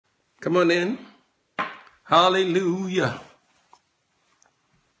Come on in. Hallelujah.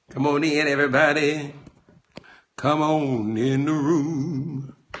 Come on in, everybody. Come on in the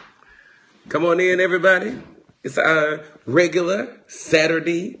room. Come on in, everybody. It's our regular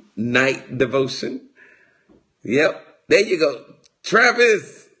Saturday night devotion. Yep, there you go.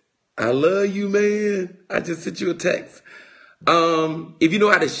 Travis, I love you, man. I just sent you a text. If you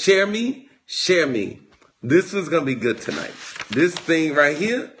know how to share me, share me. This one's going to be good tonight. This thing right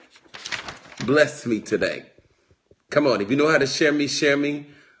here, bless me today. Come on, if you know how to share me, share me.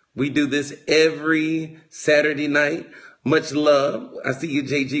 We do this every Saturday night. Much love. I see you,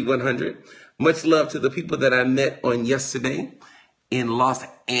 JG100. Much love to the people that I met on yesterday in Los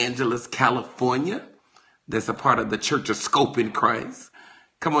Angeles, California. That's a part of the Church of Scope in Christ.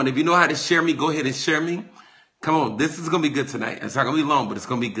 Come on, if you know how to share me, go ahead and share me. Come on, this is going to be good tonight. It's not going to be long, but it's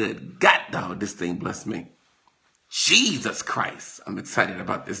going to be good. God, dog, this thing bless me. Jesus Christ. I'm excited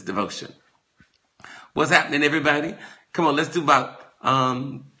about this devotion. What's happening, everybody? Come on, let's do about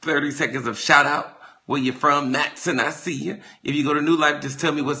 30 seconds of shout out. Where you from? Matson, I see you. If you go to New Life, just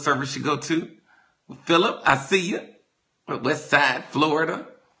tell me what service you go to. Philip, I see you. West Side, Florida.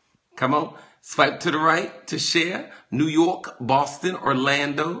 Come on. Swipe to the right to share. New York, Boston,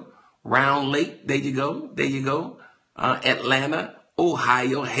 Orlando, Round Lake. There you go. There you go. Atlanta,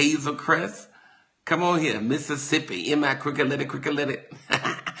 Ohio, Hazel Crest. Come on here. Mississippi. M.I. Quicker let it.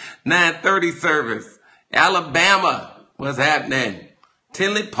 9:30 service. Alabama. What's happening?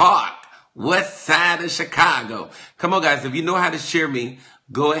 Tinley Park. West Side of Chicago. Come on, guys. If you know how to share me,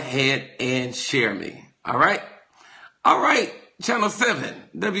 go ahead and share me. All right? All right. Channel 7.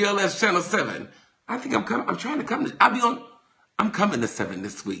 WLS Channel 7. I think I'm coming. I'm trying to come. I'm coming to 7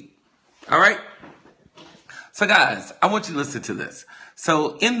 this week. All right? So, guys, I want you to listen to this.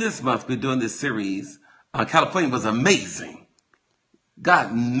 So, in this month, we're doing this series. California was amazing.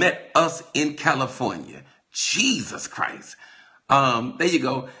 God met us in California. Jesus Christ. There you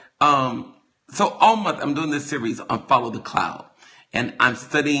go. So all month I'm doing this series on Follow the Cloud, and I'm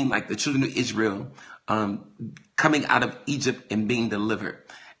studying like the children of Israel, coming out of Egypt and being delivered.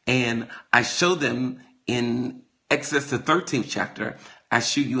 And I show them in Exodus the 13th chapter, I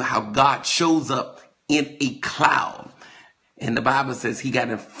show you how God shows up in a cloud. And the Bible says he got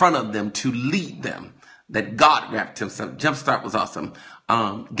in front of them to lead them, that God wrapped himself. Jumpstart was awesome.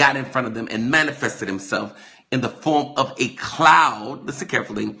 Got in front of them and manifested himself in the form of a cloud, listen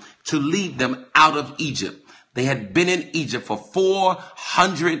carefully, to lead them out of Egypt. They had been in Egypt for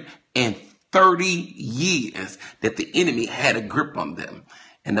 430 years that the enemy had a grip on them.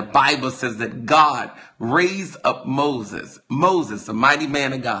 And the Bible says that God raised up Moses, a mighty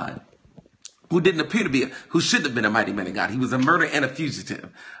man of God, who didn't appear to be, who shouldn't have been a mighty man of God. He was a murderer and a fugitive.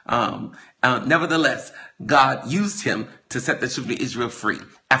 Nevertheless, God used him to set the children of Israel free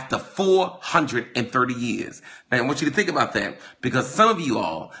after 430 years. Now, I want you to think about that, because some of you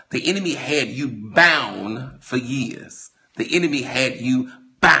all, the enemy had you bound for years. The enemy had you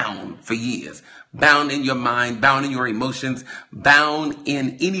bound for years. Bound in your mind, bound in your emotions, bound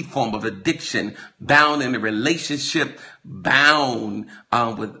in any form of addiction, bound in a relationship, bound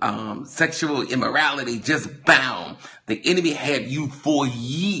with sexual immorality, just bound. The enemy had you for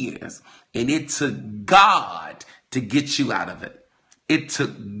years, and it took God to get you out of it. It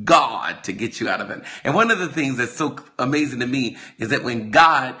took God to get you out of it. And one of the things that's so amazing to me is that when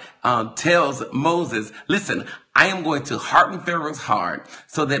God tells Moses, listen, I am going to harden Pharaoh's heart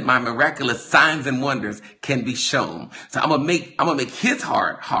so that my miraculous signs and wonders can be shown. So I'm gonna make his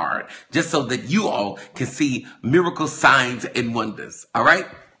heart hard just so that you all can see miracle signs and wonders. All right?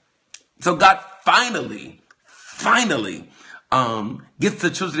 So God finally gets the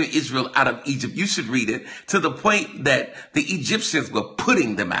children of Israel out of Egypt. You should read it, to the point that the Egyptians were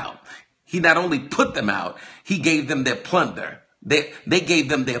putting them out. He not only put them out, he gave them their plunder. They gave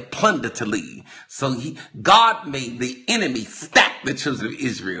them their plunder to leave. So God made the enemy stack the children of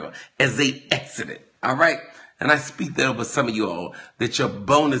Israel as they exited. All right? And I speak that over some of you all, that your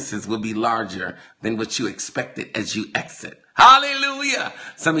bonuses will be larger than what you expected as you exit. Hallelujah.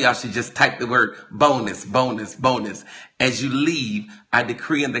 Some of y'all should just type the word bonus. As you leave, I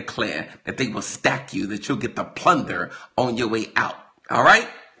decree and declare that they will stack you, that you'll get the plunder on your way out. All right?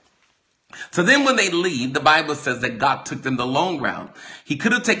 So then when they leave, the Bible says that God took them the long route. He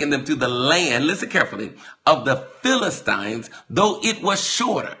could have taken them through the land, listen carefully, of the Philistines, though it was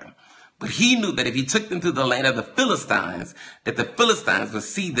shorter. But he knew that if he took them through the land of the Philistines, that the Philistines would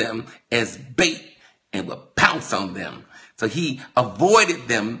see them as bait and would pounce on them. So he avoided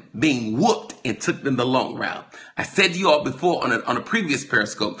them being whooped and took them the long route. I said to you all before on a previous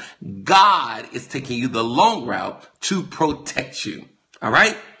Periscope, God is taking you the long route to protect you. All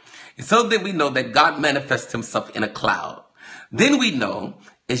right? So then we know that God manifests himself in a cloud. Then we know,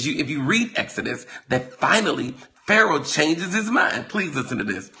 if you read Exodus, that finally Pharaoh changes his mind. Please listen to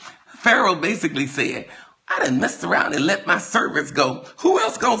this. Pharaoh basically said, I done messed around and let my servants go. Who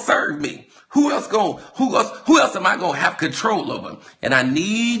else gonna serve me? Who else am I gonna have control over? And I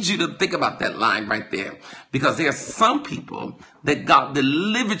need you to think about that line right there, because there are some people that God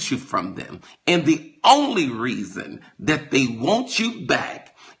delivered you from them. And the only reason that they want you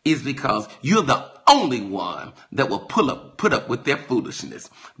back is because you're the only one that will put up with their foolishness.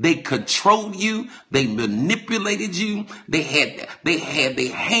 They controlled you. They manipulated you. They had their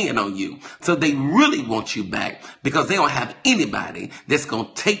hand on you. So they really want you back because they don't have anybody that's going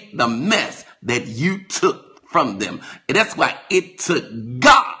to take the mess that you took from them. And that's why it took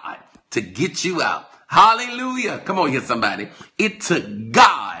God to get you out. Hallelujah. Come on here, somebody. It took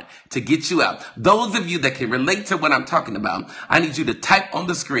God to get you out. Those of you that can relate to what I'm talking about, I need you to type on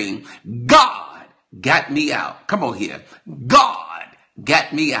the screen, God got me out. Come on here. God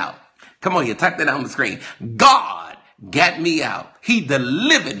got me out. Come on here. Type that on the screen. God got me out. He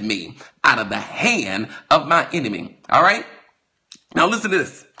delivered me out of the hand of my enemy. All right. Now listen to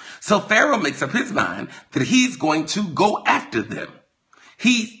this. So Pharaoh makes up his mind that he's going to go after them.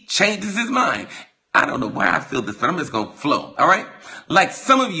 He changes his mind. I don't know why I feel this, but I'm just going to flow. All right. Like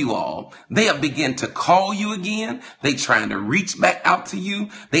some of you all, they have begun to call you again. They trying to reach back out to you.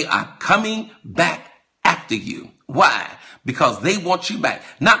 They are coming back after you. Why? Because they want you back.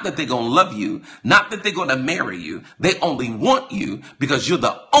 Not that they're going to love you. Not that they're going to marry you. They only want you because you're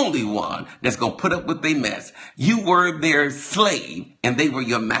the only one that's going to put up with their mess. You were their slave and they were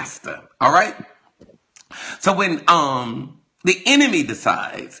your master. All right. So when, the enemy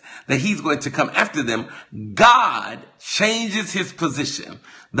decides that he's going to come after them, God changes his position.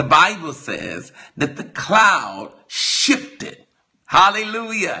 The Bible says that the cloud shifted,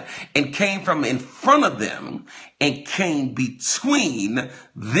 hallelujah, and came from in front of them and came between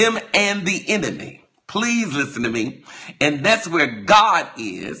them and the enemy. Please listen to me. And that's where God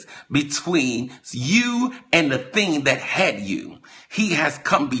is, between you and the thing that had you. He has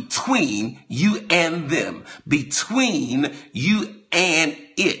come between you and them, between you and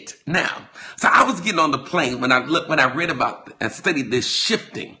it. Now, so I was getting on the plane when I read about and studied this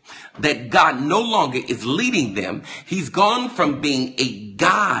shifting, that God no longer is leading them. He's gone from being a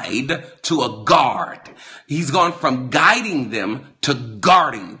guide to a guard. He's gone from guiding them to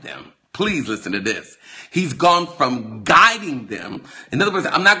guarding them. Please listen to this. He's gone from guiding them. In other words,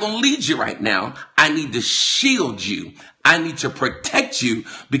 I'm not going to lead you right now. I need to shield you. I need to protect you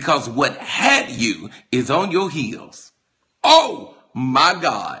because what had you is on your heels. Oh, my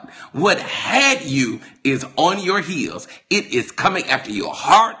God. What had you is on your heels. It is coming after your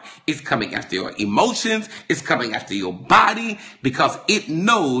heart. It's coming after your emotions. It's coming after your body because it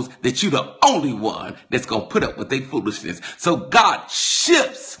knows that you're the only one that's going to put up with their foolishness. So God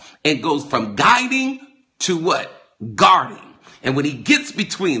shifts and goes from guiding to what? Guarding. And when he gets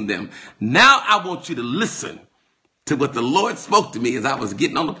between them, now I want you to listen to what the Lord spoke to me as I was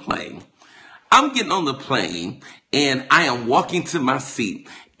getting on the plane. I'm getting on the plane and I am walking to my seat.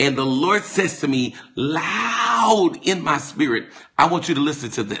 And the Lord says to me loud in my spirit, I want you to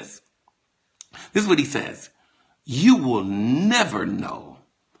listen to this. This is what he says. You will never know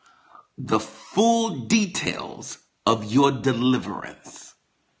the full details of your deliverance.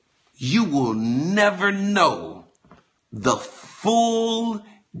 You will never know the full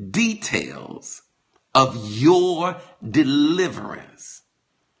details of your deliverance.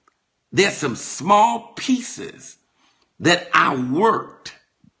 There's some small pieces that I worked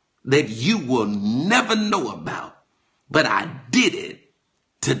that you will never know about, but I did it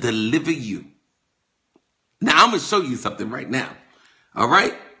to deliver you. Now, I'm going to show you something right now. All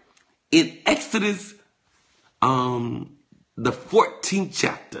right? In Exodus, the 14th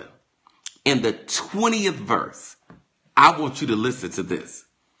chapter, in the 20th verse, I want you to listen to this.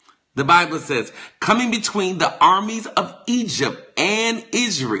 The Bible says, coming between the armies of Egypt and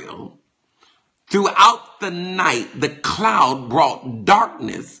Israel, throughout the night, the cloud brought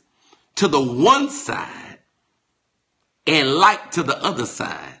darkness to the one side and light to the other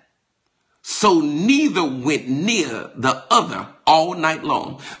side. So neither went near the other all night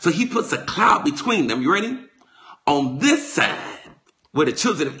long. So he puts a cloud between them. You ready? On this side, where the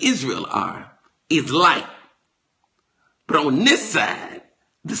children of Israel are, is light. But on this side,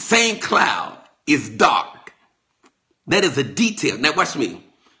 the same cloud is dark. That is a detail. Now watch me.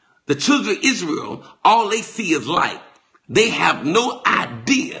 The children of Israel, all they see is light. They have no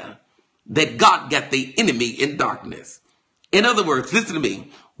idea that God got the enemy in darkness. In other words, listen to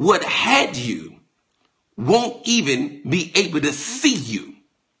me. What had you won't even be able to see you.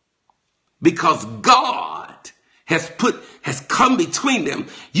 because God has come between them.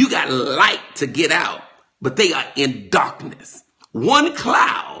 You got light to get out, but they are in darkness. One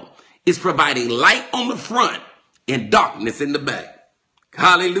cloud is providing light on the front and darkness in the back.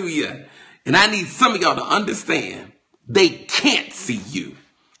 Hallelujah. And I need some of y'all to understand, they can't see you.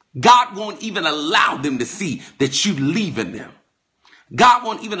 God won't even allow them to see that you leaving them. God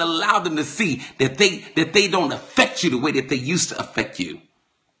won't even allow them to see that they don't affect you the way that they used to affect you.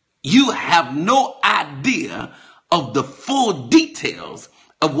 You have no idea of the full details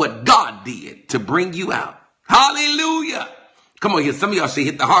of what God did to bring you out. Hallelujah. Come on here. Some of y'all should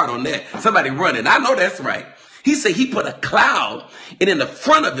hit the heart on that. Somebody running. I know that's right. He said he put a cloud and in the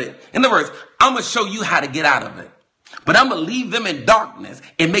front of it. In other words, I'm going to show you how to get out of it. But I'm going to leave them in darkness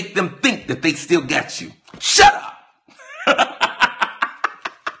and make them think that they still got you. Shut up.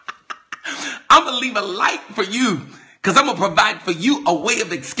 I'm going to leave a light for you because I'm going to provide for you a way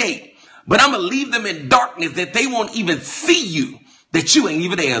of escape. But I'm going to leave them in darkness that they won't even see you, that you ain't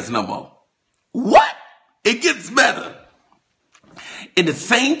even theirs no more. What? It gets better. In the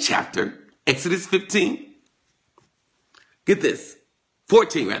same chapter, Exodus 15, get this,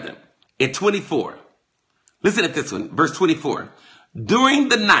 14 rather, and 24. Listen at this one, verse 24. During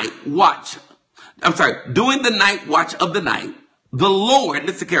the night watch of the night, the Lord,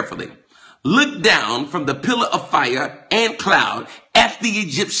 listen carefully, looked down from the pillar of fire and cloud at the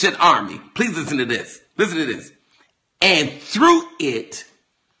Egyptian army. Please listen to this. Listen to this. And threw it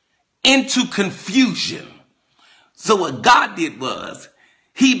into confusion. So what God did was,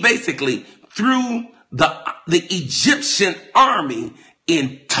 he basically threw the Egyptian army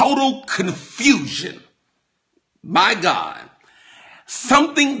in total confusion. My God,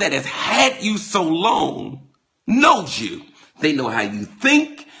 something that has had you so long knows you. They know how you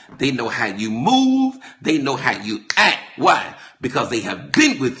think. They know how you move. They know how you act. Why? Because they have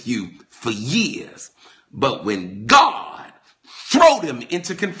been with you for years. But when God throw them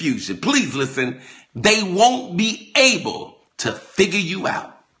into confusion, please listen, they won't be able to figure you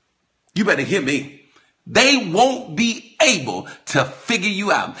out. You better hear me. They won't be able to figure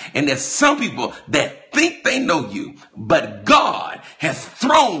you out. And there's some people that think they know you, but God has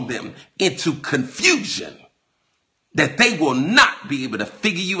thrown them into confusion that they will not be able to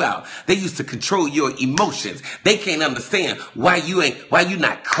figure you out. They used to control your emotions. They can't understand why you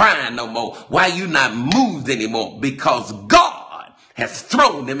not crying no more, why you not moved anymore, because God has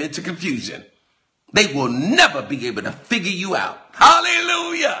thrown them into confusion. They will never be able to figure you out.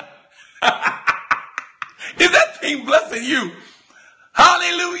 Hallelujah. Is that thing blessing you?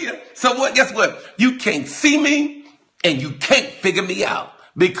 Hallelujah. So what? Guess what? You can't see me and you can't figure me out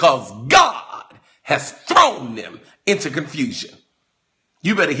because God has thrown them into confusion.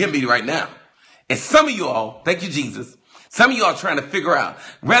 You better hear me right now. And some of you all, thank you, Jesus. Some of you all trying to figure out,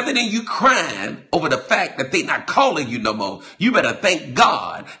 rather than you crying over the fact that they not calling you no more, you better thank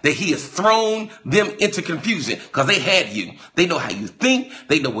God that he has thrown them into confusion because they had you. They know how you think.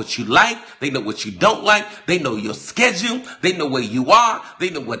 They know what you like. They know what you don't like. They know your schedule. They know where you are. They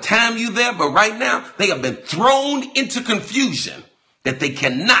know what time you're there. But right now, they have been thrown into confusion that they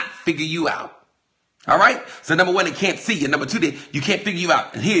cannot figure you out. All right. So number one, they can't see you. Number two, you can't figure you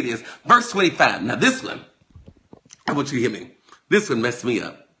out. And here it is. Verse 25. Now this one, I want you to hear me. This one messed me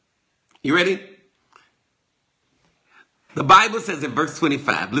up. You ready? The Bible says in verse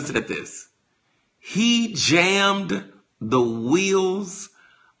 25, listen at this. He jammed the wheels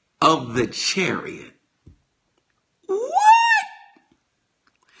of the chariot. What?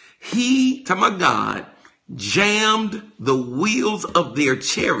 He, to my God, jammed the wheels of their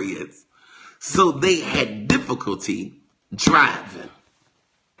chariots so they had difficulty driving.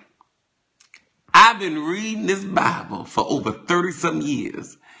 I've been reading this Bible for over 30-some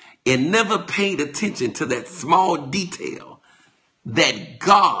years and never paid attention to that small detail that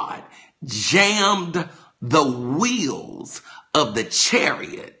God jammed the wheels of the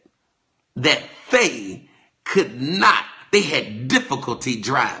chariot that they had difficulty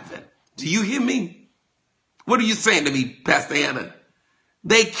driving. Do you hear me? What are you saying to me, Pastor Anna?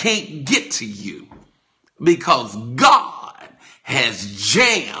 They can't get to you because God has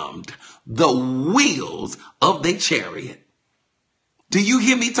jammed the wheels of their chariot. Do you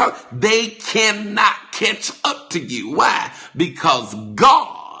hear me talk? They cannot catch up to you. Why? Because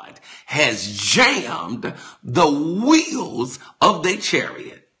God has jammed the wheels of their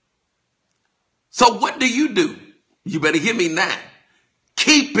chariot. So what do? You better hear me now.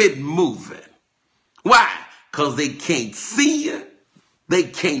 Keep it moving. Why? Because they can't see you. They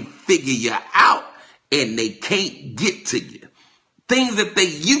can't figure you out. And they can't get to you. Things that they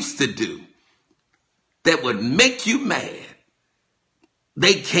used to do that would make you mad,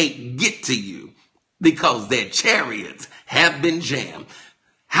 They can't get to you because their chariots have been jammed.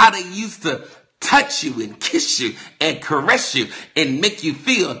 How they used to touch you and kiss you and caress you and make you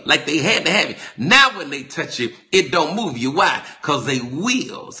feel like they had to have you. Now when they touch you, it don't move you. Why? Because their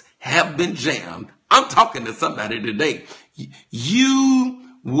wheels have been jammed. I'm talking to somebody today. You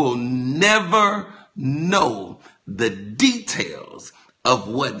will never know the details of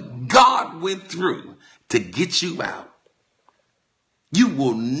what God went through to get you out. You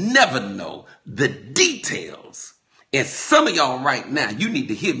will never know the details. And some of y'all right now, you need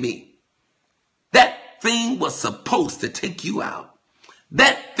to hear me. That thing was supposed to take you out.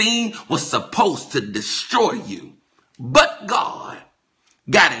 That thing was supposed to destroy you. But God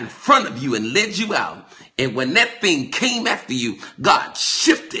got in front of you and led you out. And when that thing came after you, God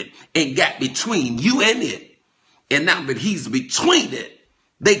shifted and got between you and it. And now that he's between it,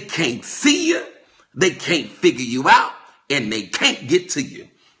 they can't see you, they can't figure you out, and they can't get to you.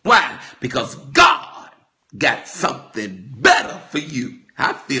 Why? Because God got something better for you.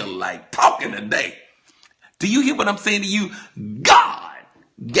 I feel like talking today. Do you hear what I'm saying to you? God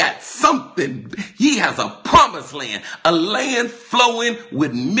got something. He has a promised land, a land flowing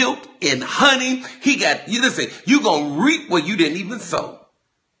with milk and honey. He got, you listen, you're going to reap what you didn't even sow.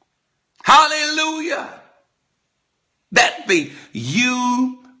 Hallelujah. That thing,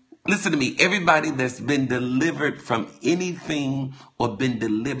 listen to me, everybody that's been delivered from anything or been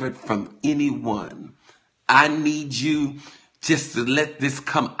delivered from anyone, I need you just to let this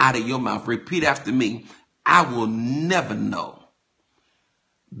come out of your mouth. Repeat after me. I will never know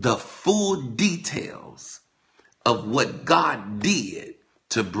the full details of what God did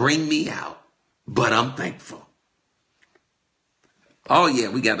to bring me out, but I'm thankful. Oh yeah,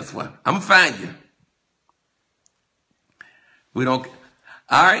 we got this one. I'm gonna find you. We don't.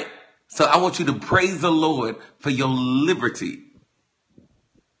 All right. So I want you to praise the Lord for your liberty.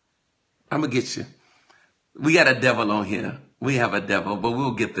 I'm going to get you. We got a devil on here. We have a devil, but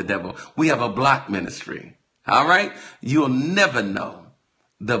we'll get the devil. We have a block ministry. All right. You'll never know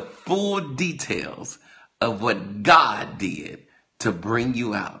the full details of what God did to bring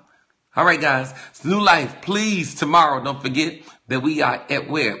you out. All right, guys. It's New Life. Please, tomorrow, don't forget that we are at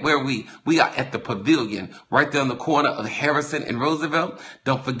where we are at the Pavilion, right there on the corner of Harrison and Roosevelt.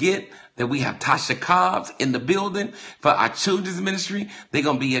 Don't forget that we have Tasha Cobbs in the building for our children's ministry. They're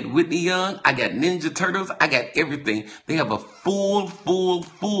going to be at Whitney Young. I got Ninja Turtles. I got everything. They have a full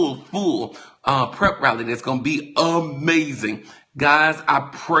prep rally that's going to be amazing. Guys, I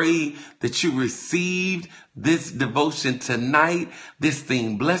pray that you received this devotion tonight. This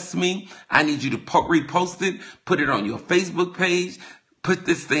thing blessed me. I need you to repost it, put it on your Facebook page, put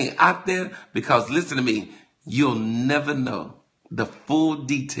this thing out there, because listen to me, you'll never know the full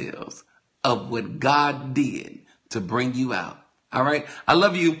details of what God did to bring you out. All right. I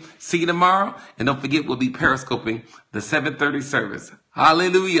love you. See you tomorrow. And don't forget, we'll be periscoping the 7:30 service.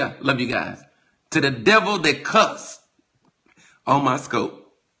 Hallelujah. Love you guys. To the devil that cussed on my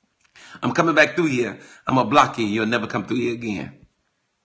scope, I'm coming back through here. I'm going to block you. You'll never come through here again.